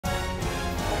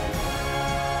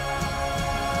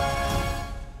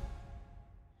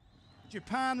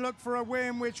Japan look for a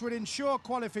win which would ensure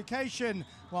qualification,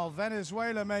 while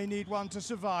Venezuela may need one to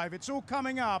survive. It's all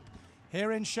coming up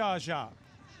here in Sharjah.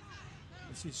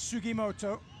 This is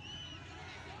Sugimoto.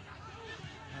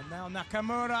 And now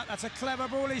Nakamura, that's a clever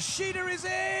ball. Ishida is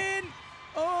in!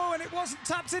 Oh, and it wasn't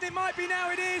tapped in, it might be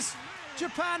now, it is.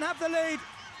 Japan have the lead.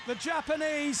 The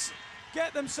Japanese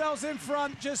get themselves in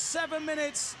front, just 7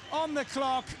 minutes on the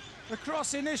clock. The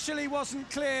cross initially wasn't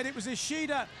cleared, it was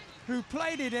Ishida who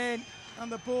played it in,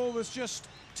 and the ball was just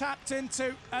tapped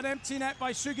into an empty net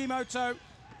by Sugimoto.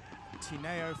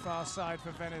 Tineo far side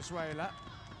for Venezuela.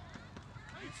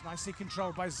 It's nicely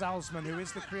controlled by Zalzman, who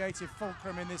is the creative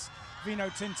fulcrum in this Vino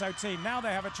Tinto team. Now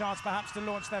they have a chance perhaps to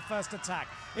launch their first attack.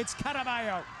 It's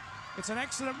Caraballo. It's an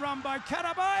excellent run by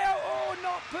Caraballo. Oh,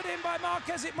 not put in by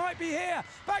Marquez. It might be here.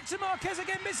 Back to Marquez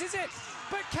again, misses it.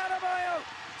 But Caraballo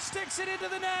sticks it into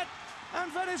the net.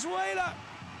 And Venezuela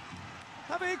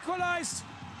have equalized.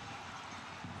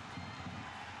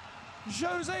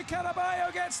 Jose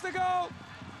Caraballo gets the goal.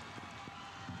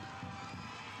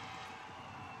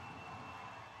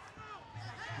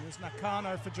 Here's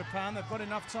Nakano for Japan. They've got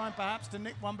enough time perhaps to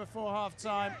nick one before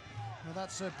half-time. Well,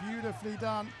 that's beautifully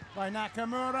done by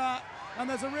Nakamura. And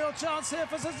there's a real chance here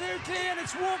for Suzuki, and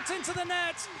it's walked into the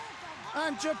net.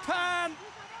 And Japan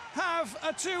have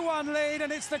a 2-1 lead,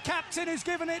 and it's the captain who's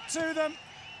given it to them.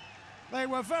 They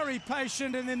were very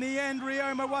patient, and in the end,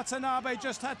 Ryoma Watanabe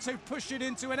just had to push it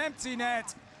into an empty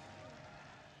net.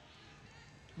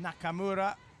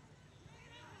 Nakamura.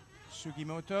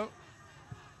 Sugimoto.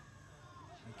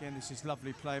 Again, this is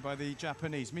lovely play by the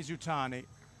Japanese. Mizutani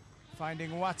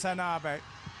finding Watanabe.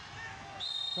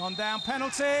 Gone down,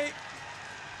 penalty.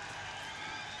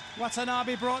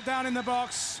 Watanabe brought down in the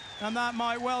box, and that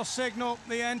might well signal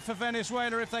the end for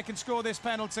Venezuela if they can score this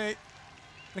penalty.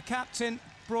 The captain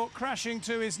brought crashing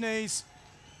to his knees.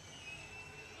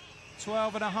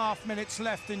 12.5 minutes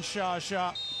left in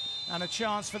Sharjah, and a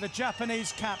chance for the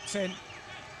Japanese captain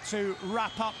to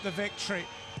wrap up the victory.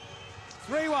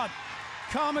 3-1.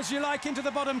 Calm as you like into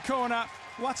the bottom corner.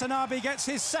 Watanabe gets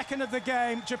his second of the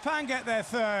game. Japan get their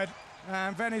third.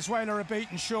 And Venezuela are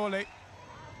beaten surely.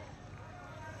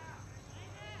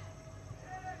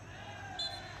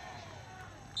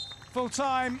 Full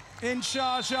time in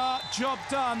Sharjah. Job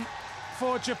done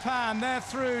for Japan. They're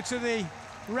through to the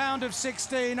round of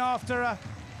 16 after a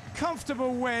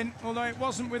comfortable win, although it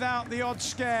wasn't without the odd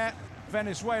scare.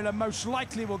 Venezuela most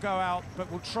likely will go out, but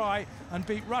will try and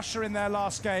beat Russia in their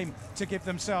last game to give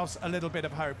themselves a little bit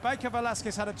of hope. Baker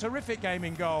Velasquez had a terrific game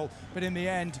in goal, but in the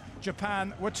end,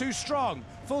 Japan were too strong.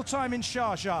 Full time in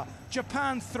Sharjah,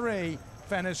 Japan 3,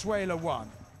 Venezuela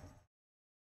 1.